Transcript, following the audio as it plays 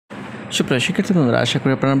সুপ্রিয় শিক্ষার্থী বন্ধুরা, আশা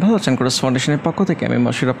করি আপনারা ভালো আছেন। কোর্স ফাউন্ডেশনের পক্ষ থেকে আমি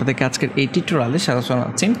মশিউর আপনাদেরকে আজকের এই টিউটোরিয়ালে স্বাগত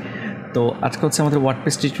জানাচ্ছি। তো আজকে হচ্ছে আমাদের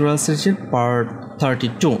ওয়ার্ডপ্রেস টিউটোরিয়াল সিরিজের পার্ট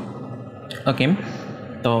 32। ওকে,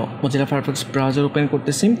 তো মোজিলা ফায়ারফক্স ব্রাউজার ওপেন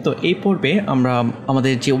করতেছি। তো এই পর্বে আমরা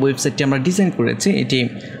আমাদের যে ওয়েবসাইটটি আমরা ডিজাইন করেছি এটি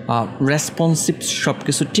রেসপন্সিভ সব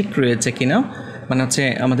কিছু ঠিক রয়েছে কিনা, মানে হচ্ছে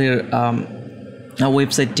আমাদের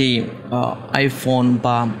ওয়েবসাইটটি আইফোন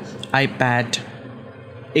বা আইপ্যাড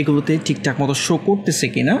এগুলোতে ঠিকঠাক মতো শো করতেছে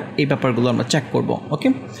কিনা এই ব্যাপারগুলো আমরা চেক করব। ওকে,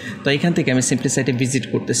 তো এখান থেকে আমি সিম্পলি সাইটে ভিজিট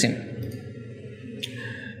করতেছি।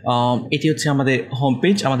 এটি হচ্ছে আমাদের হোম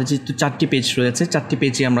পেজ। আমাদের যেহেতু 4টি পেজ রয়েছে, 4টি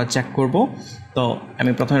পেজে আমরা চেক করব। তো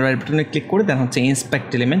আমি প্রথমে রাইট বাটনে ক্লিক করে দেন হচ্ছে ইন্সপেক্ট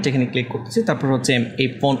এলিমেন্ট, এখানে ক্লিক করতেছি। তারপর হচ্ছে এই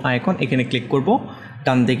ফোন আইকন, এখানে ক্লিক করব,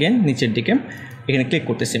 ডান দিকে নিচের দিকে এখানে ক্লিক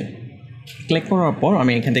করতেছি। ক্লিক করার পর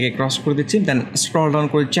আমি এখান থেকে ক্রস করে দিচ্ছি, দেন স্ক্রল ডাউন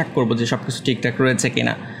করে চেক করব যে সব কিছু ঠিকঠাক রয়েছে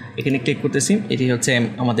কিনা। এখানে ক্লিক করতেছি, এটি হচ্ছে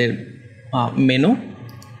আমাদের মেনু,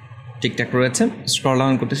 ঠিকঠাক রয়েছে। স্ক্রল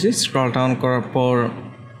ডাউন করতেছি, স্ক্রল ডাউন করার পর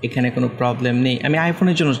এখানে কোনো প্রবলেম নেই। আমি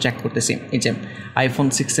আইফোনের জন্য চেক করতেছি, এই যে আইফোন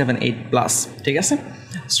 6, 7, 8 প্লাস, ঠিক আছে।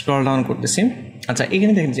 স্ক্রল ডাউন করতেছি। আচ্ছা,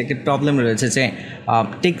 এখানে দেখেন যে একটা প্রবলেম রয়েছে যে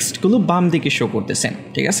টেক্সটগুলো বাম দিকে শো করতেছে,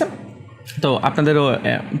 ঠিক আছে। তো আপনাদেরও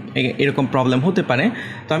এরকম প্রবলেম হতে পারে।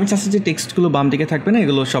 তো আমি চাচ্ছি যে টেক্সটগুলো বাম দিকে থাকবে না,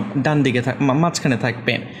 এগুলো সব ডান দিকে মাঝখানে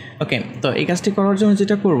থাকবে। ওকে, তো এই কাজটি করার জন্য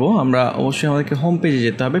যেটা করব, আমরা অবশ্যই আমাদেরকে হোম পেজে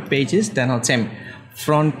যেতে হবে, পেজেস, দেন হচ্ছে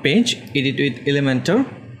front page, edit with Elementor,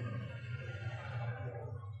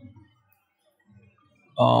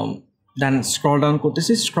 then scroll down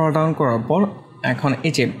করতেছি। স্ক্রল ডাউন করার পর এখন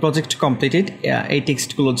এই যে প্রজেক্ট কমপ্লিটেড এই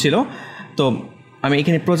টেক্সটগুলো ছিল, তো আমি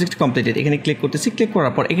এখানে প্রজেক্ট কমপ্লিটেড এখানে ক্লিক করতেছি। ক্লিক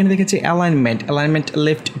করার পর এখানে দেখেছি অ্যালাইনমেন্ট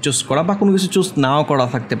লেফট চুজ করা, বা কোনো কিছু চুজ নাও করা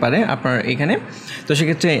থাকতে পারে আপনার এখানে। তো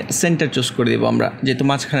সেক্ষেত্রে সেন্টার চুজ করে দেবো আমরা, যেহেতু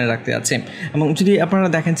মাঝখানে রাখতে আছে। এবং যদি আপনারা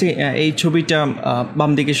দেখেন যে এই ছবিটা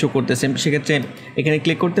বাম দিকে শো করতেছে, সেক্ষেত্রে এখানে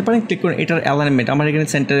ক্লিক করতে পারেন। ক্লিক করে এটার অ্যালাইনমেন্ট আমার এখানে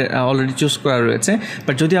সেন্টার অলরেডি চুজ করা রয়েছে।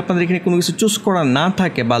 বাট যদি আপনাদের এখানে কোনো কিছু চুজ করা না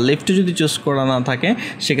থাকে বা লেফটে যদি চুজ করা না থাকে,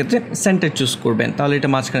 সেক্ষেত্রে সেন্টার চুজ করবেন, তাহলে এটা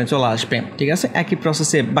মাঝখানে চলে আসবে, ঠিক আছে। একই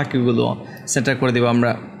প্রসেসে বাকিগুলো সেন্টার করে দেবো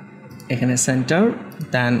আমরা। এখানে সেন্টার,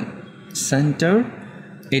 দেন সেন্টার,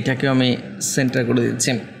 এটাকে আমি সেন্টার করে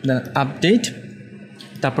দিচ্ছি, দেন আপডেট,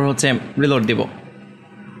 তারপর হচ্ছে রিলোড দেব।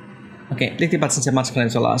 ওকে, দেখতে পাচ্ছেন যে মাঝখানে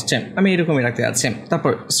চলে আসছে। আমি এরকমই রাখতে যাচ্ছি।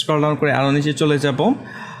 তারপর স্ক্রল ডাউন করে আরও নিচে চলে যাব।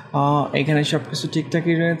 এখানে সব কিছু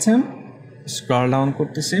ঠিকঠাকই রয়েছে। স্ক্রল ডাউন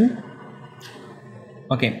করতেছি।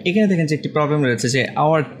 ওকে, এখানে দেখেন যে একটি প্রবলেম রয়েছে যে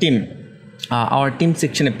আওয়ার টিম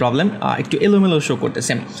সেকশনে প্রবলেম, একটু এলোমেলো শো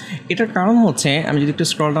করতেছে। এটার কারণ হচ্ছে, আমি যদি একটু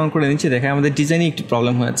স্ক্রল ডাউন করে নিচে দেখাই, আমাদের ডিজাইনে একটি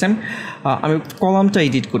প্রবলেম হয়েছে। আমি কলামটা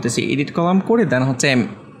এডিট করতেছি, এডিট কলাম করে দেন হচ্ছে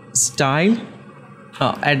স্টাইল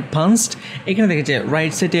অ্যাডভান্সড, এখানে দেখেছে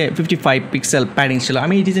রাইট সাইডে 55 পিক্সেল প্যাডিং ছিল।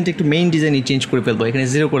 আমি এই ডিজাইনটা একটু মেইন ডিজাইনে চেঞ্জ করে ফেলবো, এখানে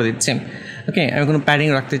 0 করে দিচ্ছি। ওকে, আমি কোনো প্যাডিং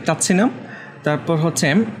রাখতে চাচ্ছি না। তারপর হচ্ছে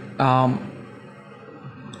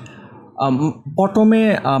বটমে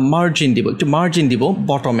মার্জিন দিব, একটু মার্জিন দিব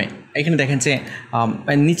বটমে। এখানে দেখেন যে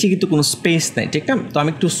নিচে কিন্তু কোনো স্পেস নেই, ঠিক না। তো আমি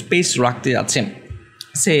একটু স্পেস রাখতে যাচ্ছি,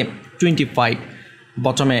 সে 25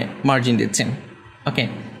 বটমে মার্জিন দিচ্ছি। ওকে,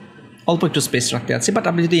 অল্প একটু স্পেস রাখতে যাচ্ছি। বাট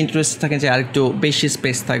আপনি যদি ইন্টারেস্ট থাকেন যে আরেকটু বেশি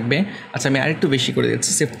স্পেস থাকবে, আচ্ছা আমি আরেকটু বেশি করে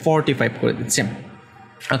দিচ্ছি, সে 45 করে দিচ্ছি।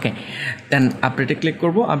 ওকে, দেন আপডেটে ক্লিক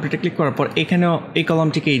করব। আপডেটে ক্লিক করার পর এখানেও এই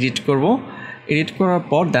কলামটিকে এডিট করব। এডিট করার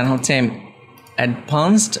পর দেন হচ্ছে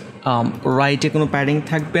অ্যাডভান্সড, রাইটে কোনো প্যাডিং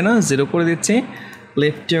থাকবে না, 0 করে দিচ্ছি।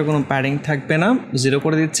 লেফটেও কোনো প্যাডিং থাকবে না, 0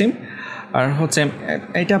 করে দিচ্ছি। আর হচ্ছে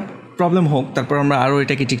এটা প্রবলেম হোক, তারপর আমরা আরও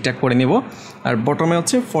এটাকে ঠিকঠাক করে নেব। আর বটমে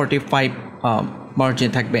হচ্ছে 45 মার্জিন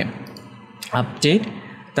থাকবে। আপডেট,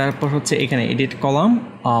 তারপর হচ্ছে এখানে এডিট কলাম,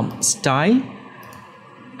 স্টাইল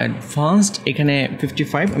অ্যাডভান্সড, এখানে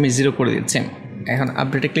 55 আমি 0 করে দিচ্ছি। এখন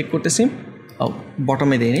আপডেটে ক্লিক করতেছি।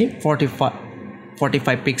 বটমে দিইনি,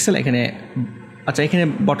 45 পিক্সেল এখানে। আচ্ছা, এখানে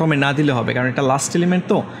বটমে না দিলে হবে, কারণ এটা লাস্ট এলিমেন্ট,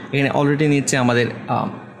 তো এখানে অলরেডি নিচ্ছে আমাদের।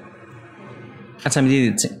 আচ্ছা, আমি দিয়ে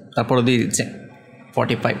দিচ্ছি, তারপরও দিয়ে দিচ্ছি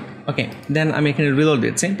 45। ওকে, দেন আমি এখানে রিলোড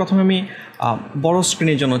দিচ্ছি। প্রথমে আমি বড়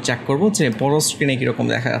স্ক্রিনের জন্য চেক করব যে বড় স্ক্রিনে কীরকম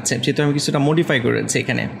দেখা যাচ্ছে, যেহেতু আমি কিছুটা মডিফাই করেছি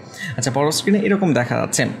এখানে। আচ্ছা, বড় স্ক্রিনে এরকম দেখা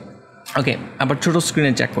যাচ্ছে। ওকে, আবার ছোটো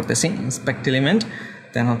স্ক্রিনে চেক করতেছি, ইন্সপেক্ট এলিমেন্ট,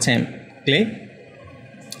 দেন হচ্ছে ক্লিক,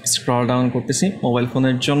 স্ক্রল ডাউন করতেছি মোবাইল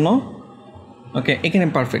ফোনের জন্য। ওকে, এখানে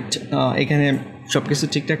পারফেক্ট, এখানে সব কিছু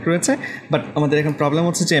ঠিকঠাক রয়েছে। বাট আমাদের এখন প্রবলেম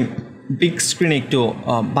হচ্ছে যে বিগ স্ক্রিনে একটু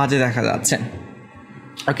বাজে দেখা যাচ্ছে।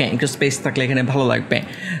 ওকে, একটু স্পেস থাকলে এখানে ভালো লাগবে।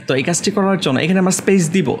 তো এই কাজটি করার জন্য এখানে আমরা স্পেস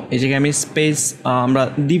দিব, এই জায়গায় আমি স্পেস আমরা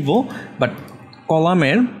দিব, বাট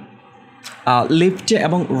কলামের লেফটে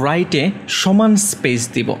এবং রাইটে সমান স্পেস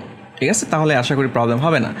দিব, ঠিক আছে। তাহলে আশা করি প্রবলেম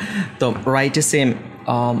হবে না। তো রাইটে সেম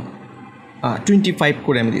 25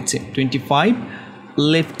 করে আমি দিচ্ছি, 25,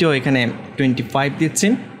 লেফটেও এখানে 25 দিচ্ছি।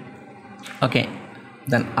 ওকে,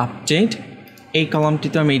 দেন আপডেট, এই কলামটি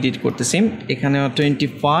তো আমি এডিট করতেছি, এখানেও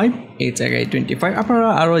 25, এই জায়গায় 25। আপনারা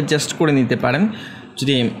আরও অ্যাডজাস্ট করে নিতে পারেন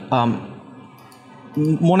যদি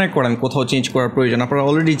মনে করেন কোথাও চেঞ্জ করার প্রয়োজন। আপনারা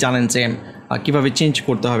অলরেডি জানেন যে কীভাবে চেঞ্জ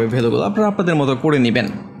করতে হবে ভ্যালুগুলো, আপনারা আপনাদের মতো করে নেবেন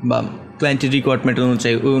বা ক্লায়েন্টের রিকোয়ারমেন্ট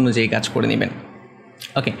অনুযায়ী ওই অনুযায়ী কাজ করে নেবেন।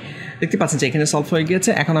 ওকে, দেখতে পাচ্ছেন যে এখানে সলভ হয়ে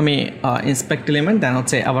গিয়েছে। এখন আমি ইন্সপেক্ট এলিমেন্ট দেন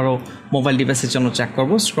হচ্ছে আবারও মোবাইল ডিভাইসের জন্য চেক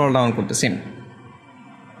করবো। স্ক্রল ডাউন করতেছি,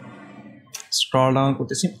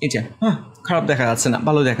 এই যে খারাপ দেখা যাচ্ছে না,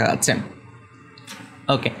 ভালো দেখা যাচ্ছে।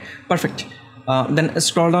 ওকে, পারফেক্ট। দেন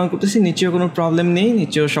স্ক্রল ডাউন করতেছি, নিচেও কোনো প্রবলেম নেই,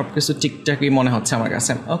 নিচেও সব কিছু ঠিকঠাকই মনে হচ্ছে আমার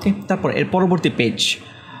কাছে। ওকে, তারপর এর পরবর্তী পেজ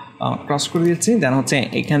ক্রস করে দিচ্ছি। দেন হচ্ছে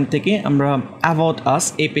এখান থেকে আমরা অ্যাবাউট আস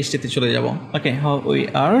এই পেজটিতে চলে যাব। ওকে, হাউ উই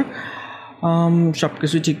আর, সব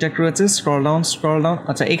কিছু ঠিকঠাক রয়েছে। Scroll down.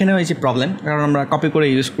 আচ্ছা, এখানেও এই যে প্রবলেম, কারণ আমরা কপি করে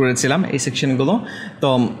ইউজ করেছিলাম এই সেকশনগুলো, তো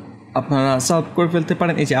আপনারা সলভ করে ফেলতে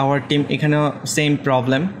পারেন। এই যে আওয়ার টিম, এখানেও সেম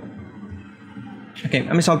প্রবলেম। ওকে,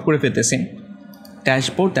 আমি সলভ করে ফেলতেছি।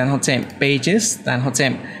 ড্যাশবোর্ড, দেন হচ্ছে পেজেস, দেন হচ্ছে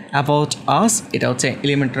অ্যাবাউট আস, এটা হচ্ছে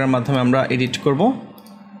এলিমেন্টরের মাধ্যমে আমরা এডিট করব।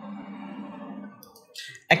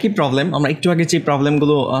 একই প্রবলেম, আমরা একটু আগে যে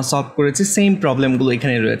প্রবলেমগুলো সলভ করেছি সেম প্রবলেমগুলো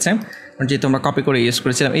এখানে রয়েছে, যেহেতু আমরা কপি করে ইউজ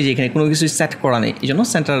করেছিলাম। এই যে এখানে কোনো কিছু সেট করা নেই, এই জন্য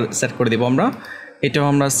সেন্টার সেট করে দেবো আমরা। এটাও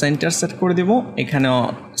আমরা সেন্টার সেট করে দেবো, এখানেও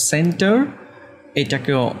সেন্টার,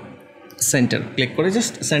 এটাকেও সেন্টার, ক্লিক করে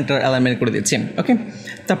জাস্ট সেন্টার অ্যালাইনমেন্ট করে দিচ্ছি। ওকে,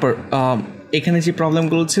 তারপর এখানে যে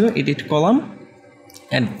প্রবলেমগুলো ছিল, এডিট কলাম,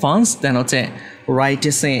 অ্যাডভান্স, দেন হচ্ছে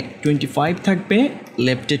রাইটে 25 থাকবে,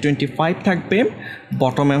 লেফটে 25 থাকবে,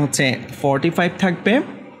 বটমে হচ্ছে 45 থাকবে।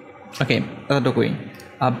 ওকে, এতটুকুই।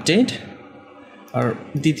 আপডেট, আর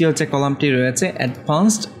দ্বিতীয় যে কলামটি রয়েছে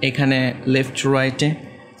অ্যাডভান্সড, এখানে লেফট রাইটে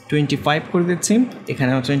 25 করে দিচ্ছি,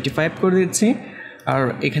 এখানেও 25 করে দিচ্ছি, আর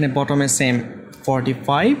এখানে বটমে same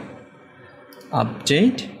 45।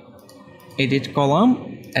 Update, edit column,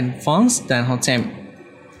 advance, দেন হচ্ছে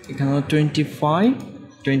এখানেও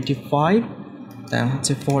 25, দেন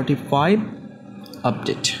হচ্ছে 45।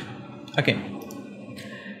 আপডেট। ওকে,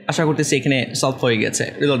 আশা করতেছি এখানে সলভ হয়ে গেছে।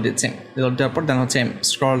 রিলোড দিচ্ছি, রিলোড দেওয়ার পর দেন হচ্ছে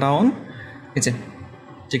স্ক্রল ডাউন, এই যে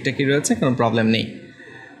ঠিকঠাকই রয়েছে, কোনো প্রবলেম নেই।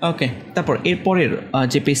 ওকে, তারপর এরপরের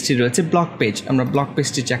যে পেজটি রয়েছে ব্লক পেজ, আমরা ব্লক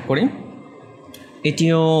পেজটি চেক করি,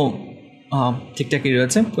 এটিও ঠিকঠাকই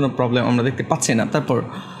রয়েছে, কোনো প্রবলেম আমরা দেখতে পাচ্ছি না। তারপর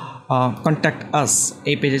কন্ট্যাক্ট আস,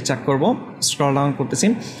 এই পেজে চেক করব। স্ক্রল ডাউন করতেছি।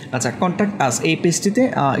 আচ্ছা, কন্ট্যাক্ট আস এই পেজটিতে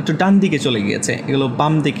একটু ডান দিকে চলে গিয়েছে, এগুলো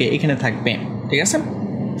বাম দিকে এখানে থাকবে, ঠিক আছে?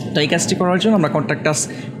 তো এই কাজটি করার জন্য আমরা কন্ট্যাক্ট আস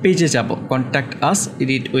পেজে যাব। Contact us,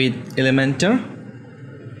 edit with Elementor,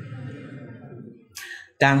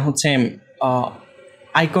 দেন হচ্ছে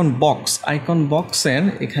আইকন বক্সের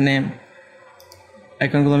এখানে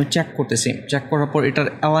আইকনগুলো আমি চেক করতেছি। চেক করার পর এটার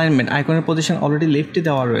অ্যালাইনমেন্ট, আইকনের পজিশন অলরেডি লেফটে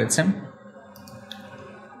দেওয়া রয়েছে।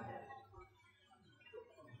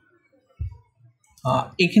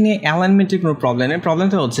 এখানে অ্যালাইনমেন্টের কোনো প্রবলেম নেই।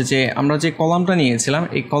 প্রবলেমটা হচ্ছে যে আমরা যে কলামটা নিয়েছিলাম,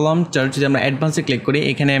 এই কলামটার যদি আমরা অ্যাডভান্সে ক্লিক করি,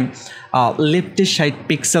 এখানে লেফটে 60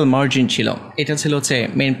 পিক্সেল মার্জিন ছিল, এটা ছিল হচ্ছে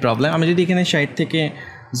মেইন প্রবলেম। আমি যদি এখানে 60 থেকে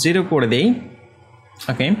 0 করে দেই,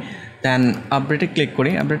 ওকে, দেন আপডেটে ক্লিক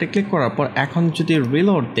করি। আপডেটে ক্লিক করার পর এখন যদি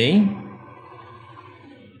রিলোড দেই,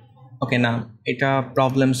 ওকে, না, এটা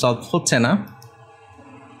প্রবলেম সলভ হচ্ছে না।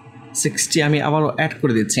 60 আমি আবারও অ্যাড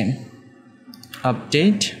করে দিচ্ছি।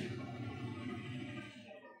 আপডেট,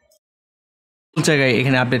 জায়গায়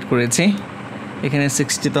এখানে আপডেট করেছি, এখানে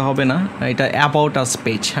 60 তো হবে না, এটা অ্যাবাউট আস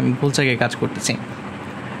পেজ, আমি ভুল জায়গায় কাজ করতেছি।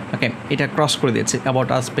 ওকে, এটা ক্রস করে দিয়েছি। অ্যাবাউট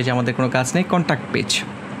আস পেজ আমাদের কোনো কাজ নেই, কন্ট্যাক্ট পেজ।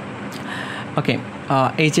 ওকে,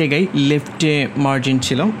 এই জায়গায় লেফটে মার্জিন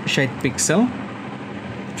ছিল 60 পিক্সেল,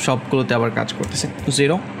 সবগুলোতে আবার কাজ করতেছে।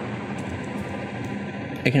 0,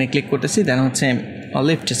 এখানে ক্লিক করতেছি, দেন হচ্ছে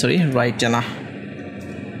লেফটে, সরি রাইটে না,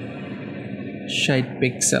 60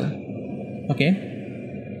 পিক্সেল। ওকে,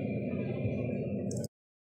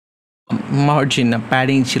 মার্জিন না,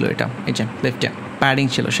 প্যাডিং ছিল এটা, এই যে লেফটে প্যাডিং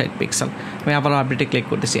ছিল 60 পিক্সেল। আমি আবার আপডেটে ক্লিক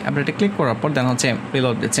করতেছি। আপডেটে ক্লিক করার পর দেন হচ্ছে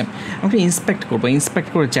রিলোড দিচ্ছে। আমি ইন্সপেক্ট করবো, ইন্সপেক্ট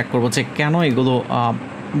করে চেক করবো যে কেন এগুলো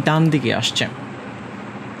ডান দিকে আসছে।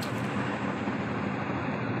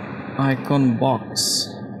 আইকন বক্স,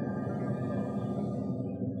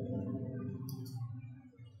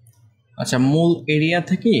 আচ্ছা, মূল এরিয়া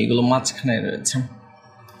থেকে এগুলো মাঝখানে রয়েছে।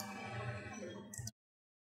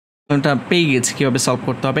 এটা পেয়ে গেছি কীভাবে সলভ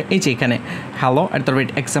করতে হবে। এই যে এখানে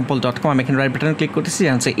hello@example.com, আমি এখানে রাইট বাটনে ক্লিক করতেছি,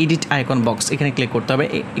 হচ্ছে এডিট আইকন বক্স, এখানে ক্লিক করতে হবে।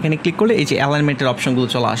 এখানে ক্লিক করলে এই যে অ্যালাইনমেন্টের অপশনগুলো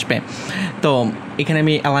চলে আসবে। তো এখানে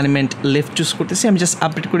আমি অ্যালাইনমেন্ট লেফট চুজ করতেছি। আমি জাস্ট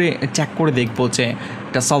আপডেট করে চেক করে দেখবো যে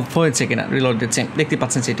এটা সলভ হয়েছে কিনা। রিলোড দিচ্ছে, দেখতে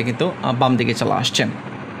পাচ্ছেন যে এটা কিন্তু বাম দিকে চলে আসছে।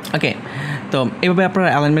 ওকে, তো এভাবে আপনারা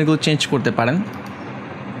অ্যালাইনমেন্টগুলো চেঞ্জ করতে পারেন।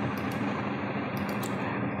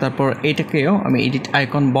 তারপর এটাকেও আমি এডিট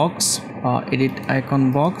আইকন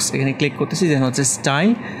বক্স এখানে ক্লিক করতেছি, দেন হচ্ছে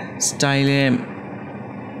স্টাইলে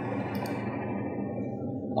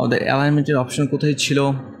ওদের অ্যালাইনমেন্টের অপশন কোথায় ছিল,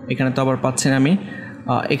 এখানে তো আবার পাচ্ছি না আমি।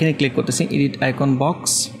 এখানে ক্লিক করতেছি এডিট আইকন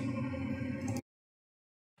বক্স,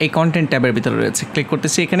 এই কন্টেন্ট ট্যাবের ভিতরে রয়েছে, ক্লিক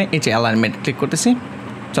করতেছি এখানে, এই যে অ্যালাইনমেন্ট ক্লিক করতেছি,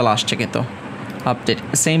 চলে আসছে কিন্তু আপডেট।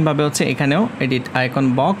 সেমভাবে হচ্ছে এখানেও এডিট আইকন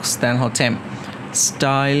বক্স, দেন হচ্ছে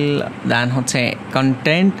স্টাইল, দেন হচ্ছে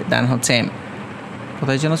কন্টেন্ট, দেন হচ্ছে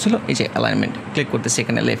কোথায় যেন ছিল, এই যে অ্যালাইনমেন্ট ক্লিক করতেছি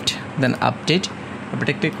এখানে লেফট, দেন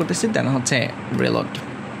আপডেটে ক্লিক করতেছি, দেন হচ্ছে রিলোড।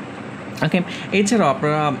 ওকে, এছাড়াও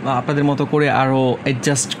আপনারা আপনাদের মতো করে আরও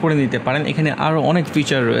অ্যাডজাস্ট করে নিতে পারেন, এখানে আরও অনেক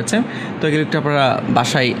ফিচার রয়েছে, তো এগুলো একটু আপনারা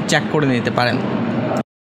বাসায় চেক করে নিতে পারেন।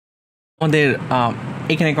 আমাদের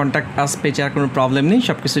এখানে কন্ট্যাক্ট আস পেজে আর কোনো প্রবলেম নেই,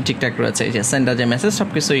 সব কিছু ঠিকঠাক রয়েছে, এই যে সেন্ডার যে মেসেজ সব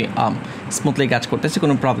কিছুই স্মুথলি কাজ করতেছে,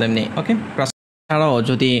 কোনো প্রবলেম নেই। ওকে, এছাড়াও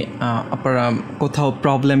যদি আপনারা কোথাও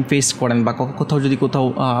প্রবলেম ফেস করেন বা কোথাও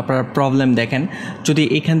আপনারা প্রবলেম দেখেন, যদি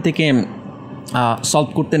এখান থেকে সলভ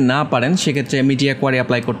করতে না পারেন, সেক্ষেত্রে মিডিয়া কোয়ারি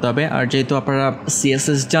অ্যাপ্লাই করতে হবে। আর যেহেতু আপনারা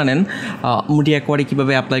সিএসএস জানেন, মিডিয়া কোয়ারি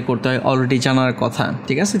কীভাবে অ্যাপ্লাই করতে হয় অলরেডি জানার কথা,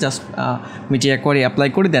 ঠিক আছে। জাস্ট মিডিয়া কোয়ারি অ্যাপ্লাই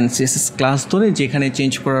করে দেন সিএসএস ক্লাস ধরে যেখানে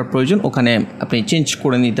চেঞ্জ করার প্রয়োজন ওখানে আপনি চেঞ্জ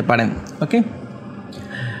করে নিতে পারেন। ওকে,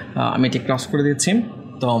 আমি এটি ক্রস করে দিচ্ছি,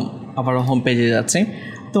 তো আবারও হোম পেজে যাচ্ছি।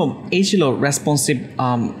 তো এই ছিল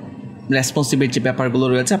রেসপন্সিভের যে ব্যাপারগুলো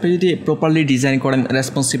রয়েছে। আপনি যদি প্রপারলি ডিজাইন করেন,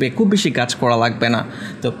 রেসপন্সিভে খুব বেশি কাজ করা লাগবে না।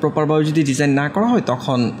 তো প্রপারভাবে যদি ডিজাইন না করা হয়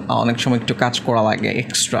তখন অনেক সময় একটু কাজ করা লাগে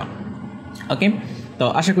এক্সট্রা। ওকে, তো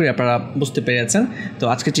আশা করি আপনারা বুঝতে পেরেছেন। তো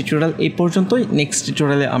আজকের টিউটোরিয়াল এই পর্যন্তই। নেক্সট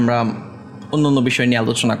টিউটোরিয়ালে আমরা অন্য বিষয় নিয়ে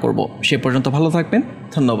আলোচনা করব। সে পর্যন্ত ভালো থাকবেন,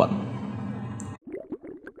 ধন্যবাদ।